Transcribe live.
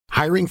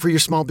Hiring for your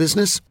small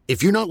business?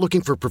 If you're not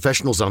looking for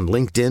professionals on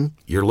LinkedIn,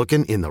 you're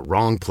looking in the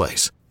wrong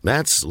place.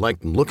 That's like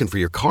looking for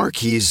your car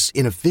keys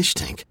in a fish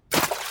tank.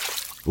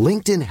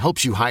 LinkedIn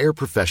helps you hire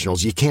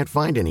professionals you can't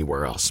find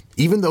anywhere else,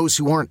 even those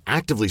who aren't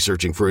actively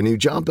searching for a new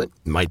job but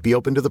might be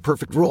open to the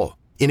perfect role.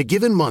 In a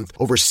given month,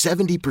 over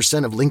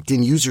 70% of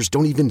LinkedIn users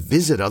don't even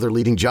visit other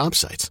leading job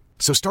sites.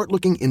 So start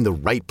looking in the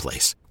right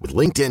place. With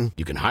LinkedIn,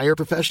 you can hire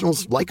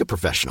professionals like a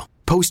professional.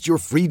 Post your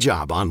free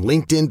job on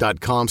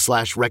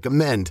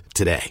linkedin.com/recommend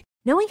today.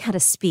 Knowing how to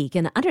speak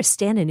and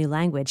understand a new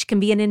language can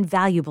be an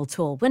invaluable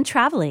tool when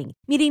traveling,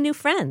 meeting new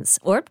friends,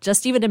 or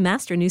just even to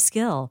master a new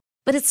skill.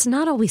 But it's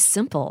not always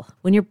simple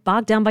when you're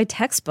bogged down by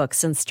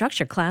textbooks and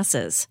structured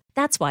classes.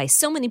 That's why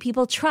so many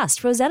people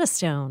trust Rosetta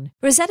Stone.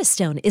 Rosetta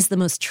Stone is the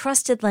most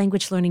trusted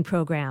language learning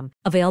program,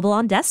 available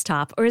on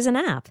desktop or as an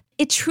app.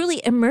 It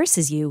truly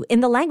immerses you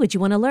in the language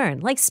you want to learn,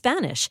 like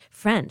Spanish,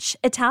 French,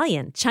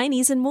 Italian,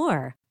 Chinese, and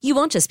more. You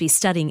won't just be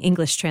studying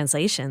English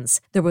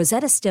translations. The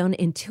Rosetta Stone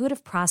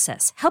intuitive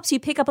process helps you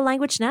pick up a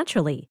language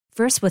naturally,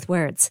 first with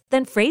words,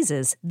 then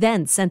phrases,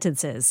 then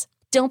sentences.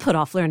 Don't put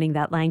off learning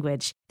that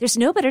language. There's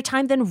no better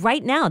time than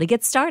right now to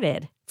get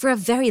started. For a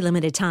very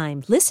limited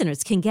time,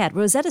 listeners can get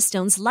Rosetta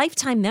Stone's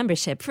lifetime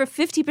membership for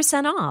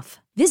 50% off.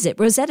 Visit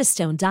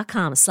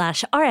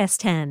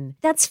rosettastone.com/rs10.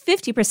 That's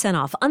 50%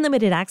 off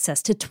unlimited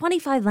access to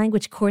 25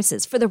 language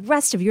courses for the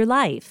rest of your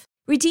life.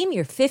 Redeem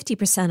your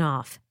 50%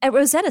 off at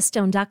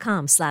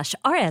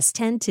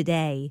rosettastone.com/rs10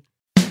 today.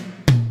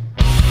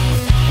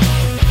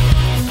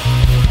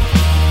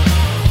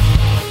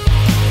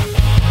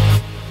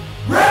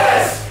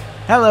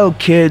 Hello,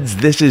 kids.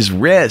 This is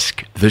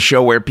Risk, the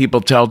show where people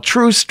tell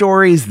true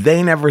stories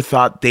they never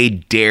thought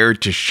they'd dare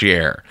to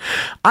share.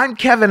 I'm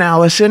Kevin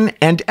Allison,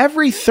 and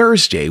every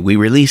Thursday we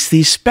release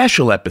these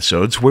special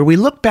episodes where we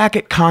look back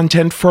at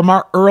content from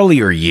our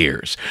earlier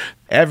years.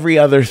 Every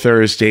other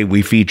Thursday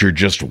we feature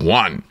just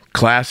one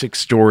classic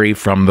story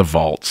from the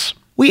vaults.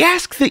 We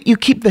ask that you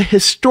keep the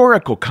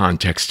historical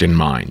context in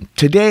mind.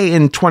 Today,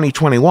 in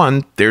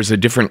 2021, there's a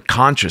different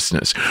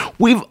consciousness.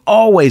 We've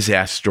always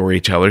asked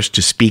storytellers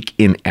to speak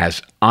in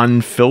as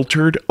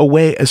unfiltered a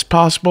way as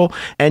possible,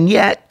 and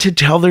yet to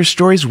tell their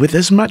stories with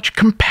as much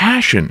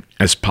compassion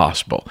as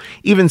possible.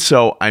 Even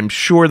so, I'm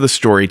sure the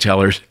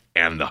storytellers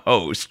and the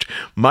host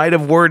might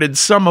have worded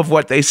some of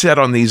what they said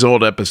on these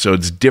old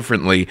episodes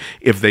differently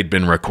if they'd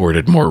been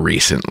recorded more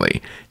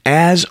recently.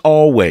 As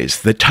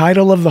always, the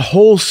title of the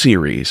whole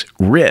series,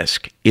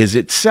 Risk, is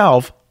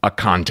itself a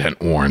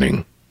content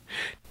warning.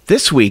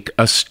 This week,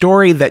 a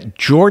story that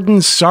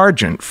Jordan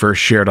Sargent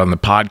first shared on the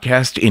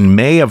podcast in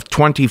May of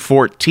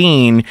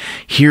 2014.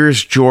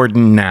 Here's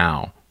Jordan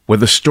now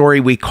with a story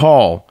we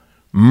call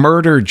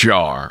Murder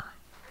Jar.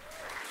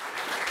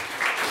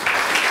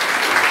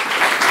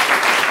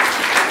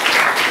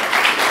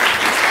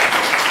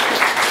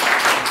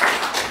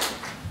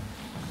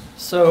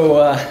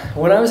 So,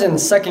 when I was in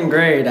second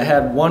grade, I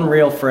had one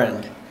real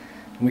friend.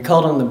 We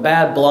called him the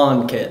bad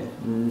blonde kid.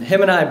 And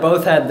him and I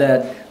both had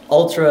that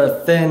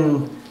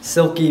ultra-thin,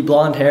 silky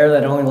blonde hair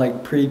that only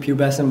like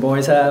prepubescent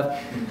boys have,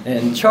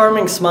 and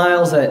charming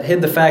smiles that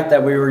hid the fact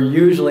that we were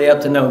usually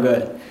up to no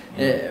good.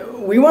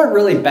 We weren't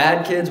really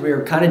bad kids, we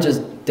were kind of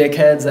just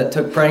dickheads that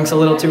took pranks a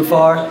little too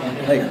far.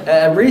 Like,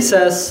 at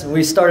recess,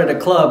 we started a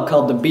club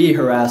called the Bee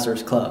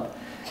Harassers Club.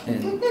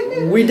 And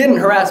we didn't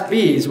harass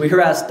bees, we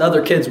harassed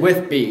other kids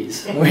with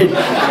bees. We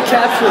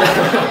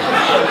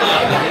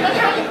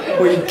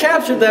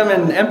captured them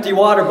in empty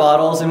water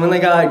bottles, and when they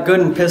got good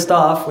and pissed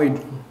off,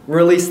 we'd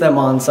release them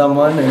on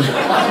someone. And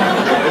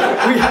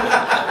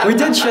we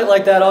did shit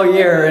like that all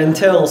year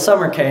until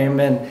summer came,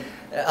 and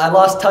I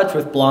lost touch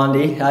with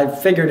Blondie. I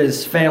figured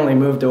his family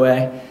moved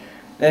away.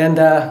 And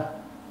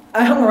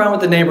I hung around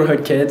with the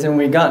neighborhood kids, and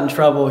we got in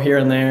trouble here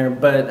and there,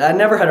 but I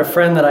never had a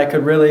friend that I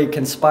could really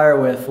conspire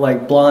with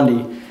like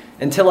Blondie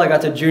until I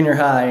got to junior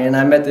high, and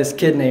I met this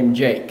kid named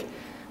Jake.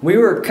 We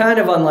were kind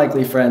of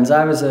unlikely friends.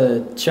 I was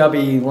a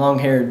chubby,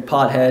 long-haired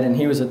pothead, and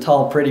he was a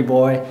tall, pretty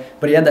boy,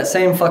 but he had that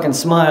same fucking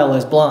smile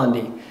as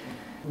Blondie.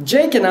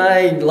 Jake and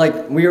I,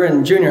 we were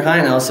in junior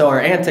high now, so our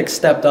antics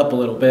stepped up a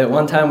little bit.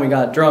 One time we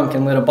got drunk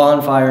and lit a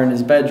bonfire in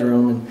his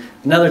bedroom, and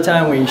another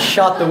time we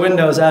shot the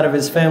windows out of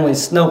his family's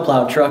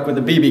snowplow truck with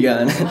a BB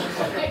gun.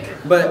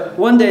 But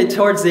one day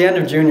towards the end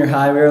of junior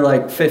high, we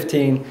were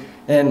 15,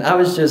 and I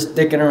was just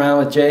dicking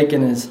around with Jake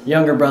and his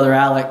younger brother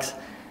Alex.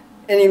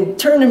 And he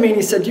turned to me and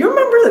he said, "Do you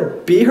remember the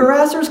Bee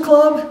Harassers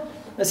Club?"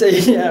 I said,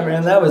 "Yeah,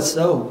 man, that was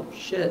so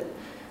shit."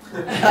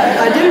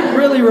 I didn't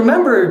really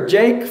remember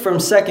Jake from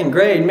second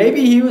grade.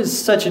 Maybe he was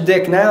such a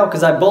dick now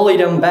because I bullied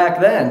him back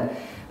then.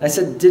 I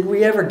said, "Did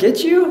we ever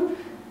get you?"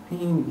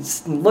 He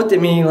looked at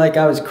me like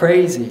I was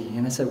crazy.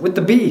 And I said, "With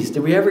the bees,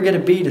 did we ever get a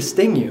bee to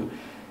sting you?"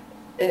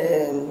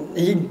 And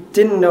he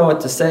didn't know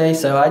what to say,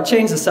 so I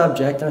changed the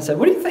subject. And I said,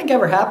 "What do you think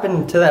ever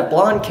happened to that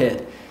blonde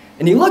kid?"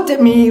 And he looked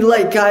at me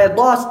like I had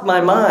lost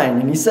my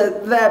mind. And he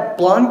said, "That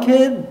blonde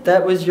kid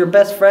that was your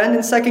best friend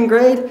in second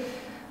grade?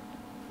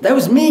 That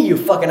was me, you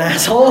fucking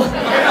asshole."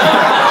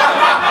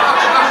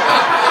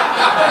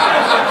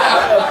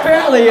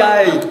 Apparently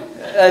I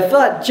I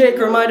thought Jake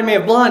reminded me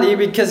of Blondie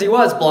because he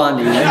was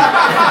Blondie.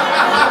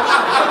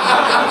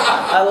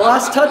 I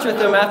lost touch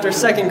with him after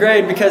second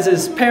grade because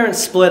his parents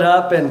split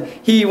up and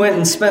he went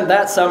and spent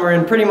that summer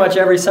and pretty much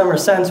every summer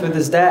since with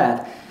his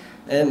dad.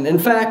 And in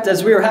fact,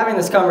 as we were having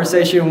this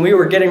conversation, we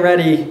were getting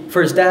ready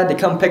for his dad to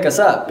come pick us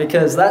up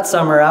because that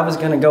summer I was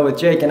going to go with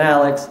Jake and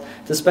Alex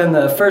to spend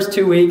the first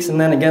 2 weeks and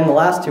then again the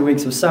last 2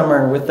 weeks of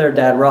summer with their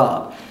dad,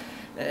 Rob.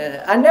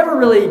 I never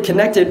really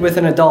connected with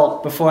an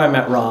adult before I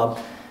met Rob,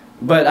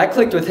 but I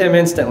clicked with him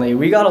instantly.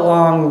 We got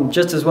along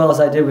just as well as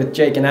I did with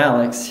Jake and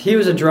Alex. He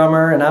was a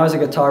drummer and I was a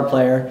guitar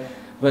player,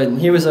 but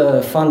he was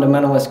a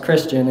fundamentalist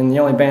Christian, and the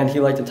only band he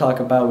liked to talk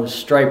about was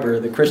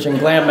Stryper, the Christian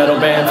glam metal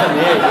band from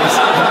the 80s.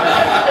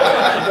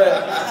 But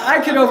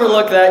I could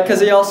overlook that because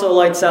he also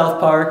liked South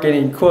Park and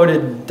he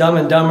quoted Dumb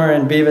and Dumber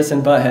and Beavis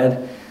and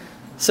Butthead.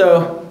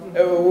 So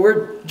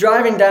we're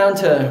driving down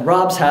to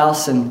Rob's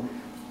house and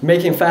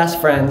making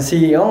fast friends.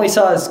 He only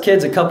saw his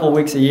kids a couple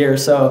weeks a year,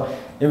 so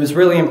it was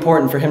really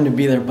important for him to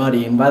be their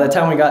buddy. And by the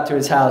time we got to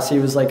his house, he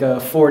was like a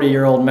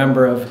 40-year-old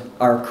member of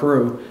our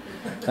crew.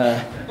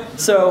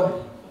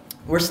 So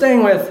we're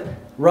staying with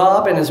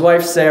Rob and his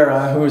wife,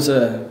 Sarah, who's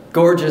a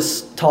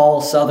gorgeous,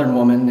 tall Southern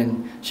woman,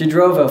 and she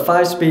drove a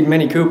 5-speed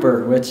Mini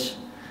Cooper, which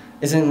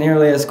isn't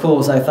nearly as cool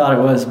as I thought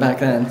it was back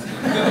then.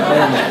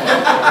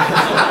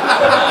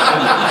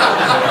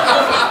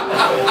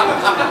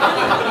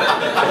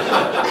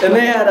 And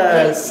they had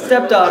a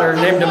stepdaughter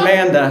named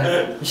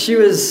Amanda. She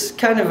was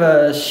kind of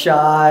a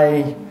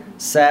shy,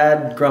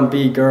 sad,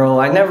 grumpy girl.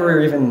 I never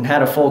even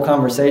had a full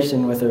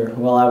conversation with her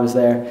while I was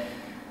there.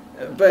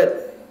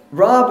 But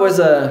Rob was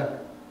a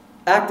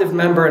active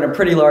member in a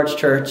pretty large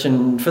church,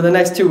 and for the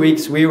next 2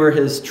 weeks we were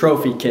his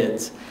trophy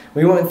kids.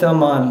 We went with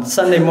him on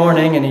Sunday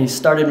morning and he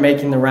started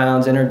making the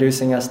rounds,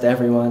 introducing us to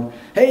everyone.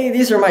 Hey,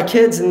 these are my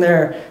kids and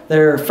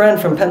their friend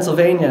from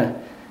Pennsylvania.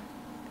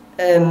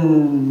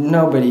 And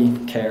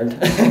nobody cared.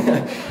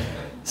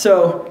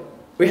 So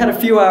we had a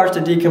few hours to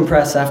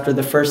decompress after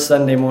the first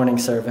Sunday morning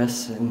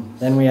service, and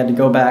then we had to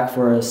go back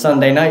for a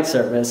Sunday night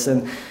service,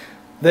 and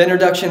the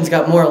introductions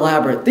got more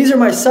elaborate. These are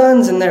my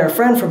sons and their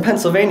friend from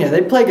Pennsylvania.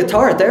 They play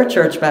guitar at their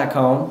church back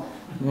home.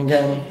 And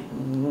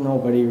again,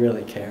 nobody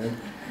really cared.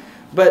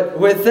 But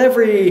with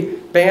every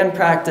band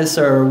practice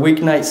or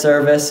weeknight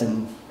service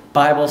and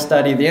Bible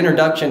study, the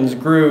introductions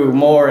grew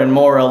more and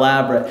more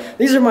elaborate.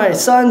 These are my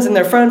sons and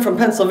their friend from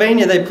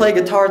Pennsylvania. They play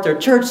guitar at their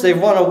church. They've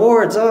won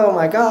awards. Oh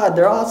my God,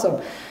 they're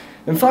awesome.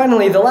 And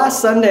finally, the last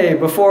Sunday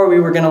before we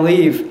were going to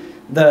leave,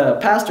 the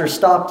pastor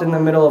stopped in the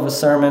middle of a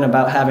sermon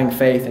about having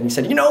faith, and he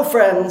said, you know,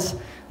 friends,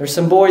 there's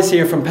some boys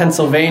here from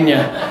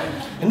Pennsylvania,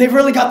 and they've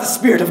really got the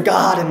Spirit of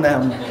God in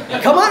them.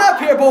 Come on up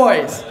here,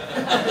 boys.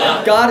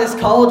 God has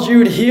called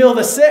you to heal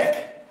the sick.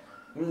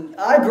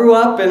 I grew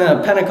up in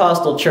a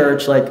Pentecostal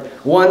church, like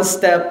one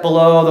step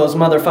below those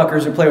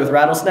motherfuckers who play with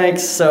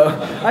rattlesnakes, so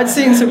I'd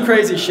seen some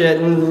crazy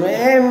shit, and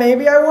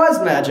maybe I was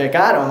magic,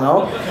 I don't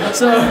know.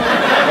 So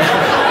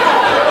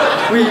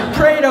we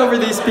prayed over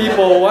these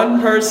people, one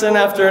person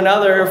after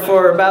another,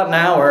 for about an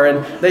hour,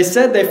 and they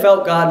said they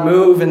felt God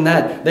move and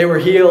that they were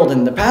healed,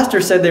 and the pastor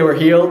said they were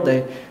healed.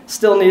 They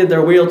still needed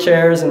their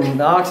wheelchairs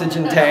and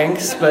oxygen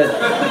tanks, but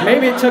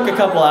maybe it took a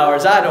couple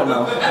hours, I don't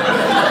know.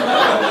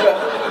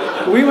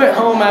 We went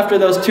home after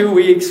those 2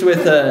 weeks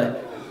with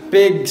a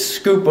big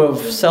scoop of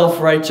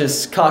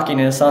self-righteous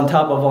cockiness on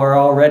top of our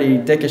already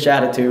dickish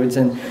attitudes,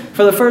 and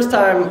for the first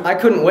time, I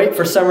couldn't wait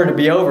for summer to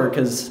be over,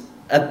 because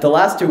at the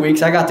last 2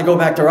 weeks, I got to go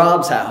back to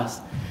Rob's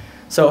house.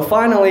 So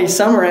finally,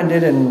 summer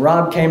ended and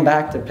Rob came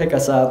back to pick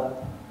us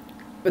up.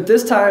 But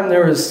this time,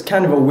 there was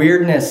kind of a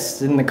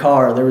weirdness in the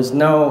car. There was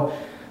no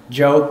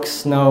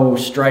jokes, no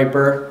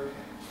Stryper.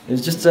 It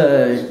was just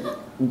a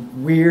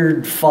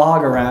weird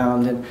fog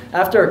around. And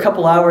after a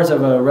couple hours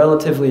of a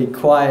relatively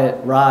quiet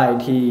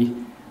ride, he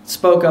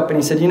spoke up and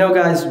he said, you know,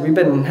 guys, we've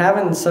been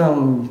having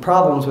some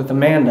problems with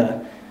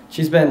Amanda.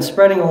 She's been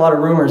spreading a lot of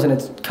rumors and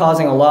it's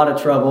causing a lot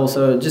of trouble,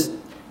 so just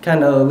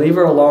kind of leave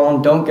her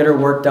alone. Don't get her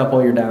worked up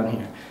while you're down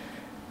here.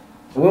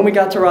 When we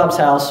got to Rob's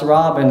house,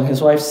 Rob and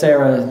his wife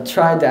Sarah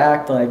tried to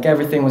act like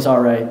everything was all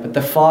right, but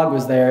the fog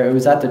was there. It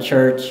was at the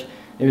church.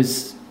 It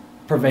was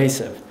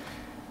pervasive.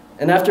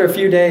 And after a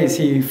few days,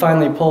 he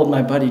finally pulled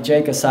my buddy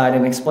Jake aside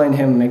and explained to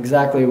him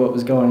exactly what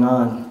was going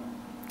on.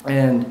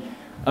 And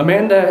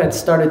Amanda had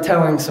started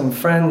telling some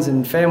friends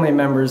and family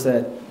members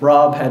that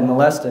Rob had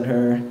molested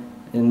her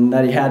and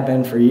that he had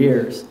been for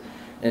years.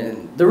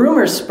 And the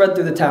rumors spread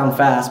through the town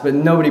fast, but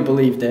nobody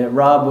believed it.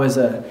 Rob was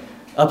a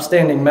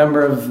upstanding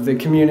member of the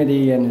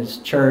community and his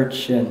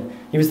church, and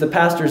he was the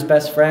pastor's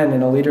best friend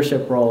in a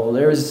leadership role.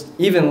 There was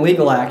even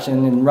legal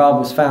action, and Rob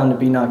was found to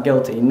be not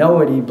guilty.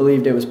 Nobody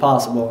believed it was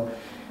possible,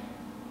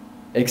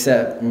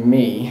 except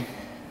me.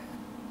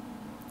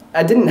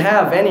 I didn't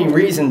have any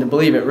reason to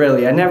believe it,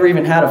 really. I never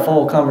even had a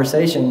full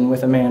conversation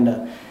with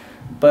Amanda,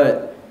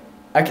 but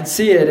I could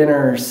see it in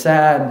her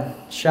sad,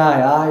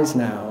 shy eyes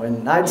now,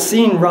 and I'd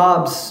seen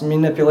Rob's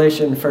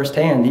manipulation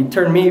firsthand. He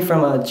turned me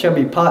from a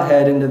chubby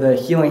pothead into the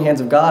healing hands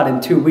of God in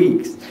 2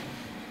 weeks.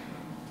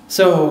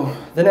 So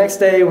the next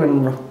day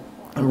when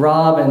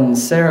Rob and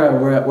Sarah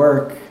were at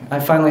work, I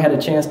finally had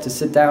a chance to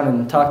sit down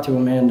and talk to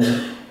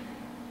Amanda.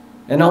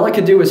 And all I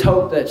could do was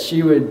hope that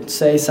she would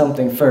say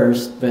something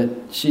first, but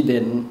she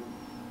didn't.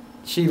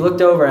 She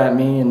looked over at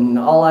me, and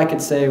all I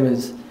could say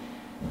was,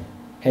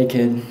 "Hey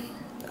kid,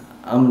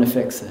 I'm gonna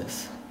fix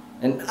this."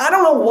 And I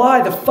don't know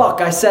why the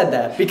fuck I said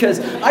that, because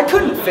I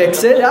couldn't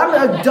fix it. I'm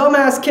a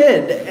dumbass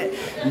kid.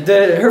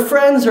 Her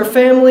friends, her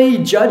family,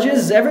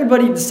 judges,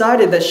 everybody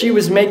decided that she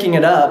was making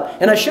it up,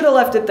 and I should have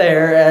left it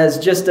there as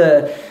just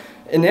an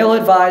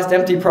ill-advised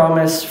empty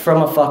promise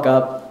from a fuck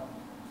up.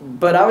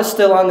 But I was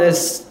still on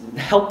this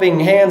helping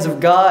hands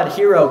of God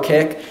hero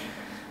kick,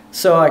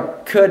 so I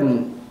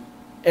couldn't.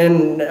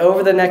 And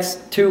over the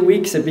next 2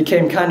 weeks, it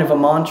became kind of a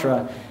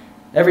mantra.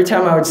 Every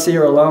time I would see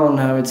her alone,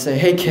 I would say,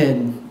 "Hey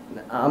kid,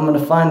 I'm gonna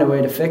find a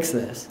way to fix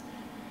this."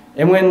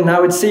 And when I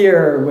would see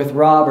her with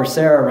Rob or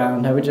Sarah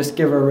around, I would just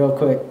give her a real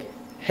quick,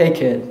 "Hey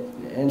kid,"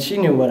 and she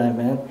knew what I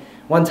meant.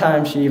 One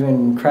time she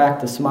even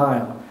cracked a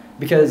smile,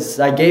 because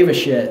I gave a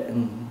shit,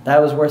 and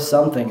that was worth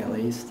something at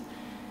least.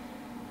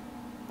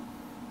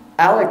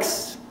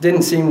 Alex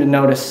didn't seem to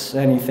notice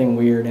anything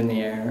weird in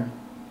the air.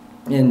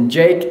 And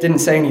Jake didn't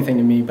say anything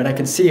to me, but I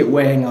could see it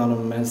weighing on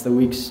him as the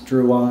weeks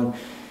drew on.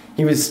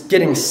 He was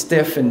getting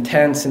stiff and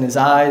tense, and his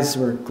eyes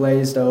were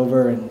glazed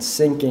over and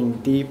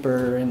sinking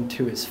deeper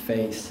into his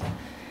face.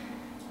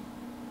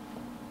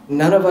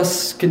 None of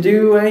us could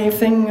do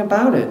anything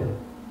about it,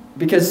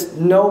 because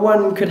no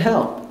one could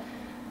help.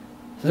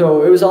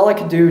 So it was all I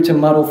could do to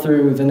muddle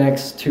through the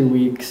next 2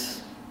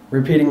 weeks,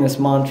 repeating this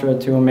mantra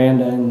to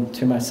Amanda and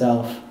to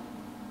myself.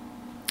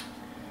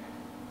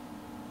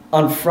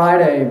 On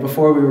Friday,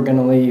 before we were going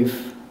to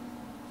leave,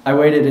 I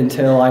waited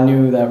until I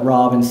knew that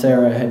Rob and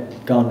Sarah had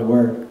gone to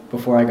work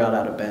before I got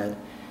out of bed.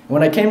 And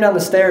when I came down the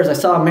stairs, I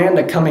saw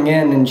Amanda coming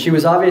in, and she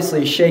was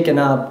obviously shaken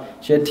up.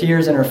 She had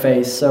tears in her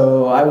face,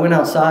 so I went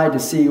outside to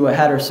see what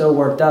had her so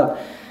worked up.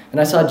 And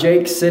I saw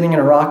Jake sitting in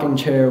a rocking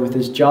chair with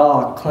his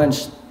jaw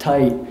clenched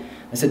tight.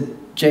 I said,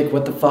 "Jake,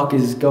 what the fuck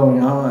is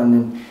going on?"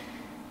 And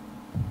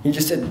he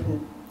just said,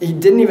 he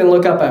didn't even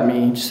look up at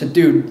me. He just said,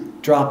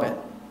 "Dude, drop it."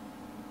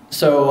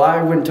 So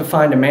I went to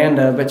find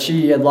Amanda, but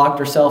she had locked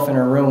herself in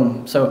her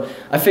room. So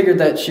I figured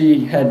that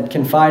she had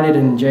confided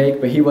in Jake,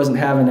 but he wasn't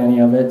having any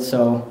of it.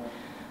 So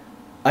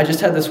I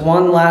just had this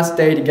one last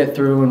day to get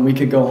through and we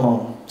could go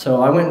home.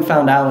 So I went and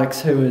found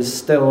Alex, who was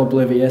still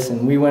oblivious,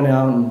 and we went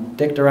out and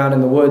dicked around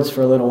in the woods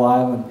for a little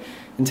while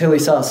until he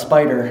saw a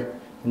spider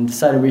and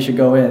decided we should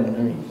go in. I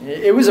mean,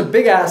 it was a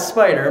big-ass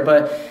spider,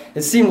 but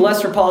it seemed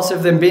less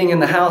repulsive than being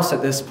in the house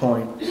at this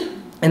point.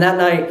 And that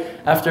night,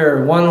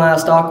 after one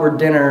last awkward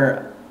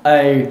dinner,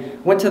 I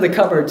went to the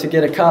cupboard to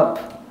get a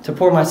cup to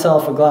pour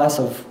myself a glass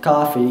of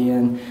coffee,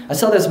 and I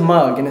saw this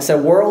mug, and it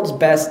said, "World's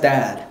Best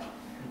Dad."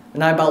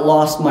 And I about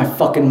lost my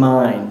fucking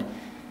mind.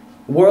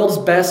 World's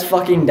best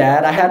fucking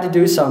dad? I had to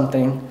do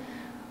something.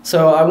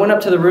 So I went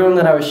up to the room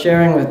that I was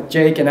sharing with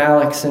Jake and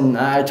Alex, and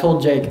I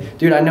told Jake,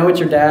 "Dude, I know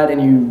it's your dad,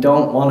 and you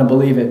don't want to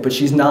believe it, but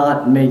she's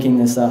not making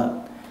this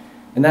up."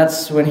 And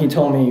that's when he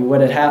told me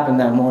what had happened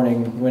that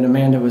morning when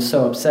Amanda was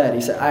so upset.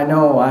 He said, "I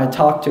know, I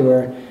talked to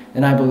her,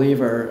 and I believe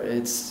her.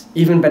 It's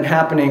even been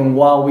happening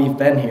while we've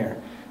been here.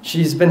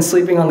 She's been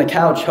sleeping on the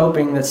couch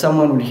hoping that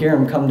someone would hear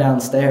him come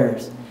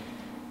downstairs."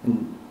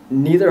 And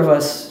neither of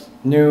us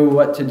knew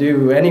what to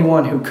do.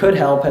 Anyone who could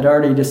help had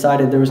already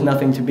decided there was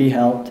nothing to be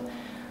helped.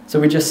 So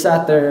we just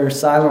sat there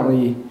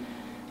silently,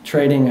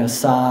 trading a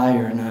sigh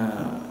or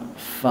a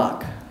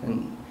fuck.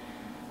 And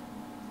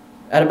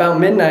at about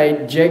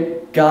midnight,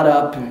 Jake got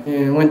up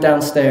and went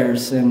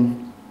downstairs,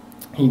 and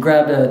he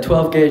grabbed a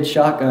 12-gauge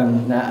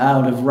shotgun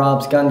out of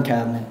Rob's gun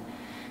cabinet.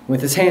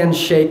 With his hands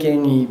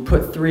shaking, he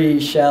put 3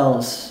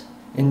 shells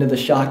into the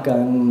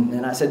shotgun,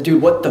 and I said,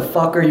 "Dude, what the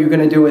fuck are you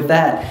gonna do with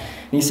that?" And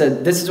he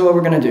said, "This is what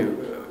we're gonna do.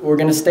 We're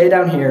gonna stay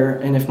down here,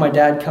 and if my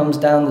dad comes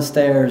down the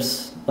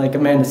stairs like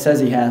Amanda says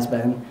he has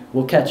been,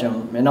 we'll catch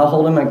him, and I'll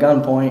hold him at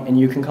gunpoint, and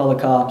you can call the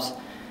cops,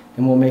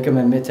 and we'll make him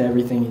admit to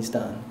everything he's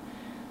done."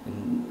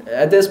 And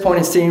at this point,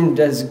 it seemed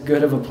as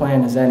good of a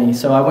plan as any,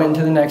 so I went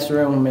into the next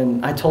room,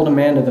 and I told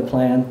Amanda the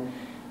plan,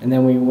 and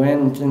then we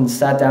went and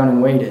sat down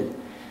and waited.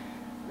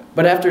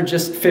 But after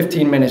just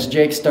 15 minutes,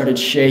 Jake started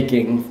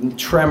shaking,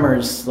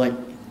 tremors, like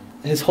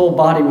his whole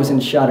body was in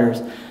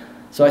shudders.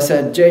 So I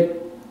said, "Jake,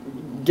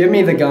 give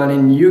me the gun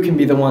and you can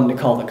be the one to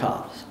call the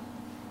cops."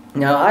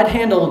 Now, I'd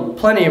handled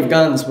plenty of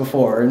guns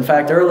before. In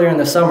fact, earlier in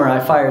the summer, I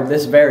fired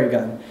this very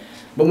gun.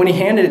 But when he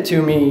handed it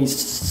to me,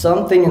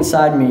 something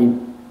inside me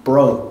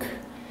broke.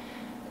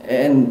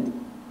 And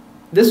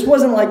this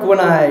wasn't like when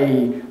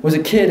I was a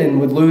kid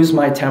and would lose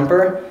my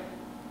temper.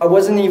 I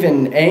wasn't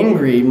even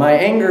angry. My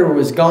anger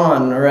was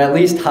gone, or at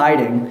least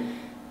hiding.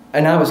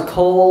 And I was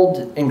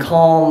cold and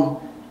calm,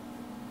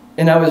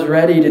 and I was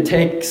ready to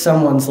take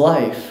someone's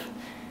life.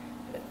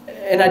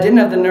 And I didn't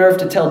have the nerve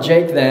to tell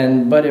Jake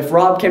then, but if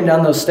Rob came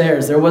down those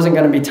stairs, there wasn't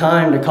going to be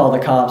time to call the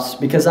cops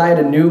because I had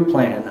a new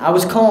plan. I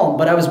was calm,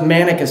 but I was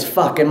manic as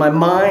fuck, and my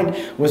mind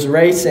was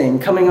racing,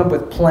 coming up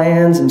with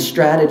plans and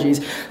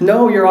strategies.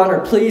 No, Your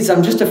Honor, please,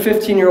 I'm just a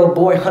 15-year-old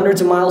boy hundreds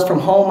of miles from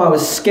home. I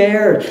was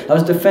scared. I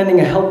was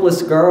defending a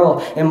helpless girl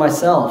and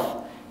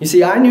myself. You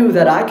see, I knew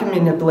that I could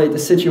manipulate the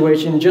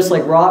situation just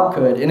like Rob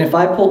could, and if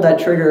I pulled that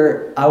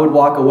trigger, I would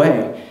walk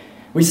away.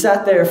 We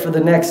sat there for the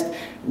next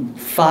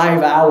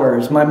 5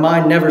 hours. My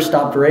mind never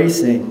stopped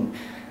racing.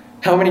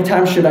 How many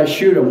times should I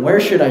shoot him? Where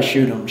should I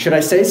shoot him? Should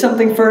I say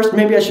something first?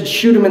 Maybe I should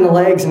shoot him in the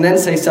legs and then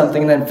say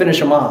something and then finish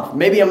him off.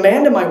 Maybe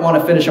Amanda might want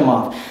to finish him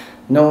off.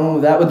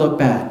 No, that would look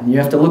bad. You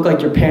have to look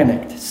like you're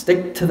panicked.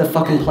 Stick to the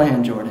fucking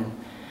plan, Jordan.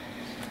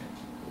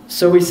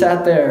 So we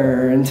sat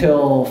there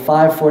until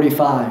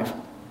 5:45.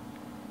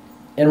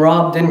 And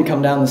Rob didn't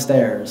come down the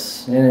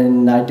stairs.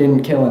 And I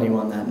didn't kill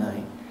anyone that night.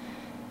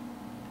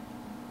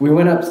 We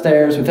went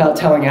upstairs without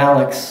telling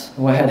Alex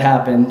what had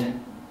happened,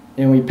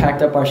 and we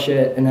packed up our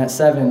shit, and at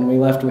 7, we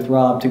left with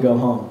Rob to go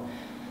home.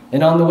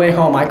 And on the way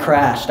home, I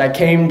crashed. I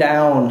came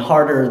down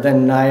harder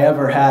than I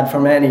ever had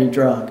from any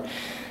drug.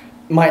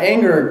 My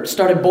anger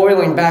started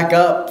boiling back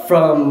up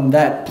from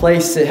that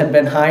place it had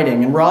been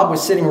hiding, and Rob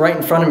was sitting right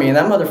in front of me, and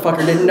that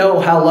motherfucker didn't know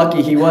how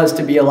lucky he was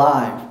to be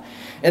alive.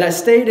 And I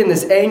stayed in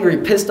this angry,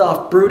 pissed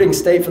off, brooding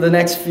state for the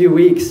next few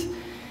weeks.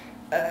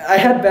 I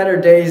had better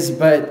days,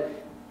 but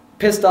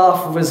pissed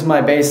off was my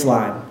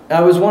baseline.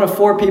 I was one of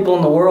 4 people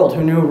in the world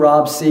who knew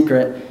Rob's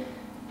secret,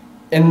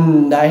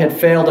 and I had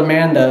failed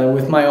Amanda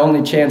with my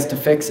only chance to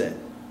fix it.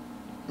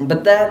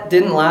 But that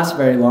didn't last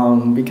very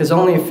long, because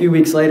only a few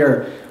weeks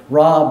later,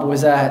 Rob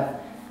was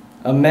at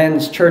a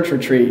men's church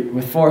retreat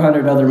with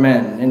 400 other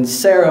men, and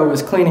Sarah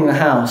was cleaning the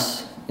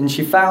house, and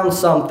she found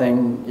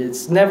something.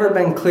 It's never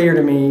been clear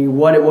to me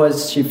what it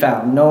was she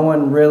found. No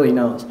one really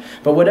knows.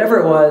 But whatever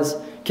it was,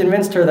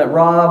 convinced her that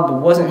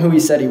Rob wasn't who he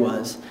said he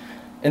was,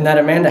 and that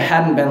Amanda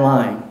hadn't been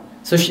lying.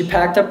 So she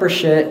packed up her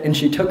shit and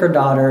she took her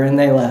daughter and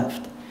they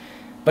left.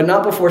 But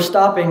not before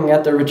stopping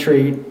at the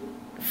retreat,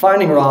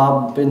 finding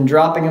Rob and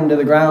dropping him to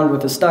the ground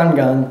with a stun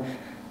gun,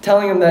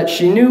 telling him that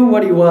she knew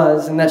what he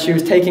was and that she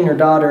was taking her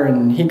daughter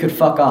and he could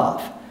fuck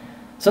off.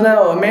 So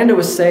now Amanda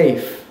was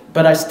safe,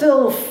 but I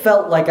still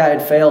felt like I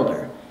had failed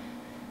her.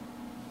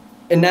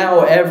 And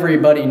now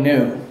everybody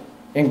knew,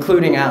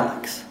 including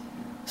Alex.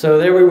 So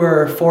there we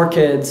were, 4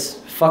 kids,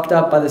 fucked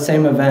up by the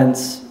same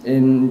events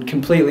in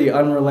completely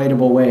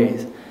unrelatable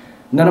ways.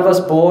 None of us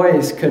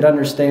boys could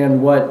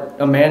understand what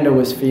Amanda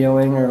was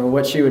feeling or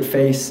what she would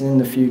face in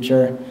the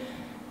future.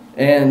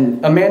 And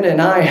Amanda and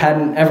I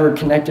hadn't ever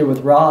connected with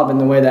Rob in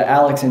the way that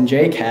Alex and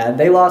Jake had.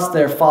 They lost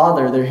their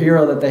father, their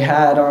hero that they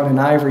had on an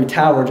ivory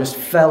tower, just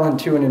fell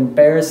into an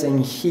embarrassing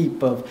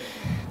heap of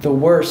the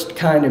worst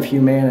kind of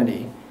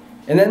humanity.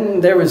 And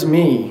then there was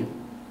me.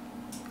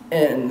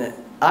 And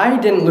I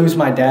didn't lose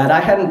my dad.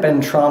 I hadn't been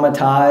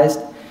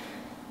traumatized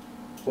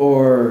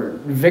or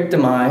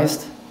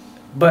victimized,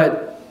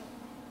 but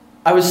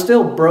I was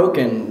still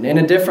broken in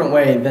a different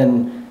way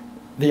than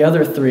the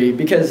other 3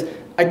 because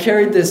I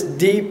carried this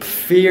deep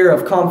fear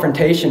of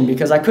confrontation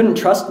because I couldn't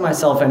trust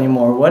myself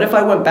anymore. What if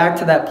I went back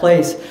to that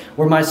place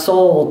where my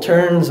soul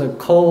turns a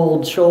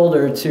cold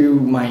shoulder to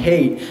my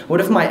hate?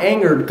 What if my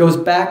anger goes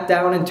back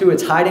down into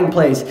its hiding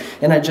place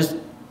and I just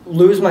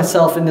lose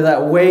myself into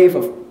that wave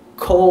of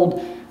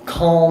cold,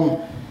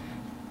 calm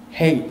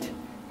hate?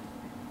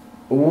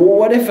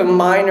 What if a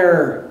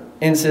minor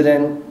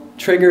incident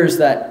triggers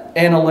that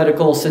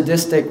analytical,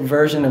 sadistic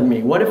version of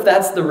me? What if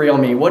that's the real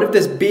me? What if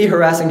this bee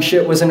harassing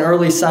shit was an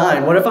early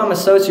sign? What if I'm a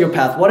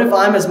sociopath? What if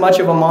I'm as much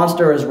of a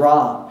monster as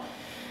Rob?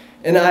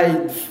 And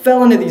I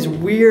fell into these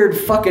weird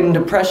fucking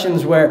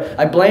depressions where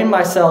I blamed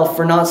myself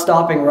for not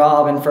stopping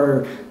Rob and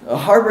for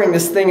harboring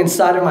this thing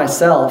inside of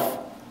myself.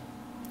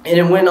 And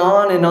it went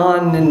on,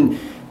 and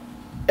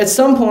at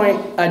some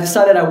point I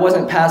decided I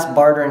wasn't past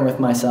bartering with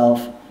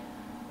myself.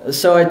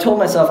 So I told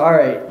myself, all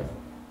right,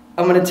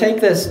 I'm going to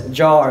take this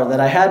jar that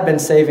I had been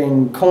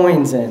saving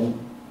coins in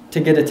to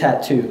get a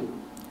tattoo.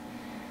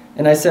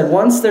 And I said,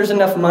 once there's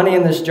enough money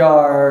in this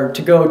jar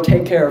to go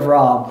take care of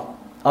Rob,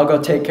 I'll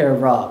go take care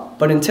of Rob.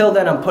 But until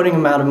then, I'm putting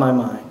him out of my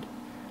mind.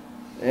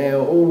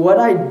 What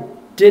I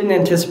didn't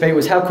anticipate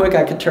was how quick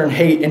I could turn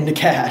hate into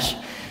cash.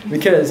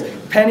 Because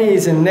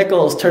pennies and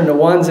nickels turned to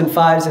 1s and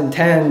 5s and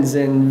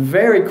 10s, and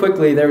very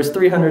quickly there was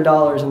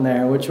 $300 in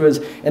there, which was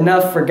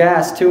enough for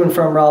gas to and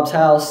from Rob's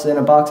house and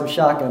a box of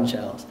shotgun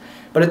shells.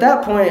 But at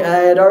that point, I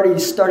had already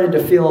started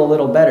to feel a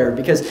little better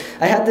because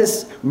I had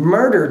this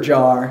murder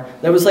jar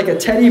that was like a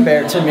teddy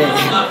bear to me.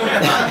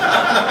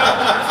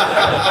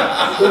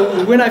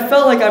 When I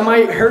felt like I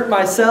might hurt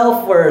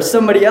myself or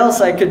somebody else,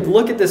 I could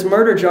look at this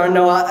murder jar and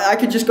know I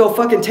could just go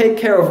fucking take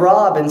care of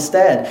Rob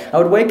instead. I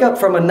would wake up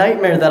from a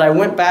nightmare that I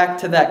went back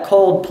to that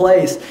cold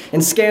place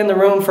and scan the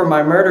room for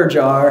my murder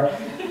jar,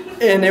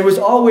 and it was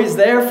always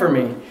there for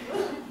me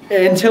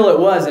until it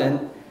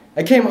wasn't.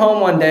 I came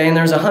home one day and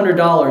there was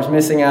 $100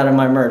 missing out of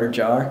my murder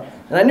jar.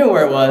 And I knew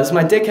where it was.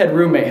 My dickhead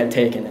roommate had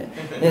taken it.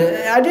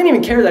 And I didn't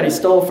even care that he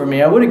stole from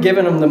me. I would have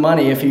given him the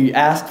money if he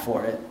asked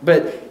for it.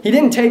 But he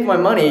didn't take my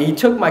money. He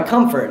took my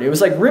comfort. It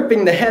was like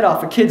ripping the head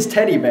off a kid's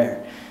teddy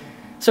bear.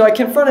 So I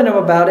confronted him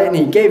about it, and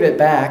he gave it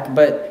back.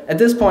 But at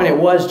this point, it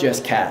was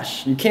just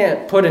cash. You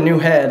can't put a new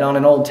head on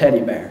an old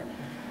teddy bear.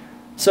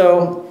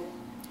 So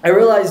I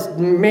realized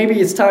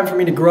maybe it's time for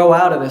me to grow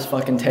out of this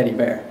fucking teddy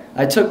bear.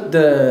 I took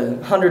the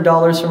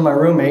 $100 from my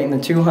roommate and the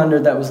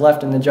 $200 that was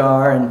left in the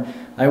jar, and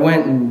I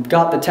went and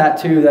got the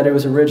tattoo that it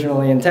was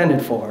originally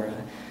intended for.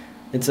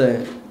 It's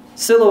a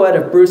silhouette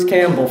of Bruce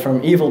Campbell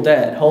from Evil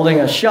Dead, holding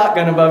a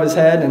shotgun above his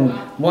head and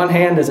one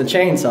hand as a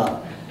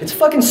chainsaw. It's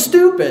fucking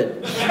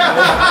stupid. But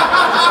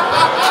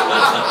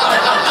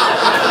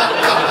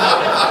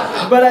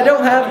I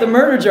don't have the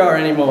murder jar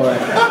anymore.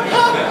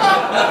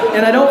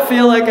 And I don't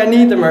feel like I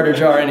need the murder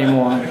jar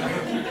anymore.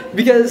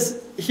 Because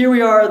here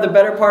we are, the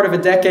better part of a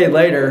decade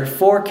later,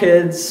 4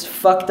 kids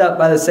fucked up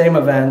by the same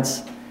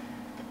events.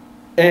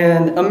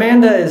 And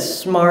Amanda is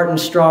smart and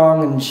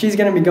strong, and she's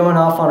going to be going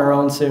off on her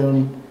own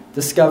soon,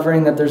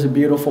 discovering that there's a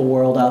beautiful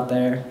world out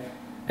there.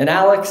 And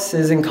Alex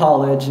is in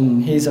college,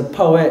 and he's a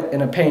poet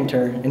and a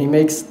painter, and he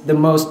makes the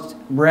most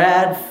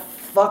rad,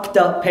 fucked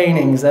up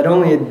paintings that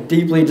only a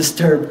deeply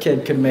disturbed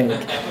kid could make.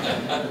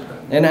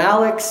 And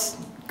Alex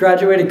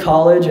graduated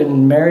college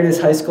and married his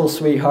high school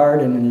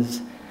sweetheart and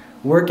is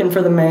working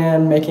for the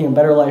man, making a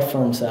better life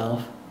for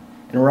himself.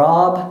 And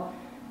Rob,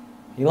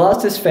 he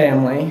lost his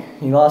family,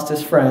 he lost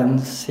his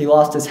friends, he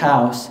lost his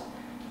house,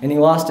 and he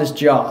lost his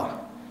jaw.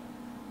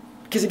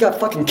 Because he got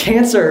fucking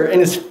cancer in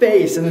his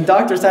face and the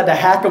doctors had to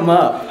hack him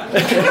up.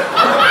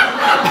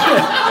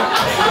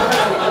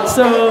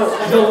 So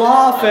the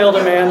law failed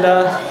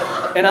Amanda,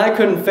 and I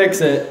couldn't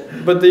fix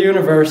it, but the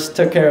universe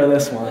took care of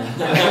this one.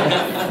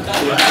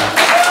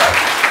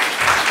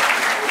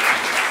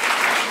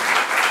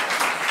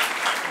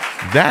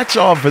 That's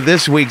all for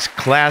this week's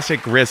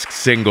Classic Risk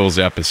Singles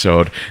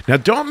episode. Now,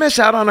 don't miss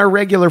out on our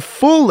regular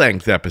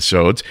full-length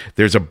episodes.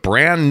 There's a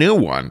brand new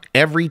one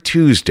every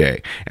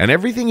Tuesday, and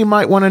everything you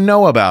might want to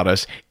know about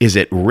us is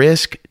at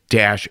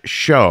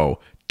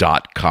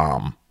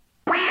risk-show.com.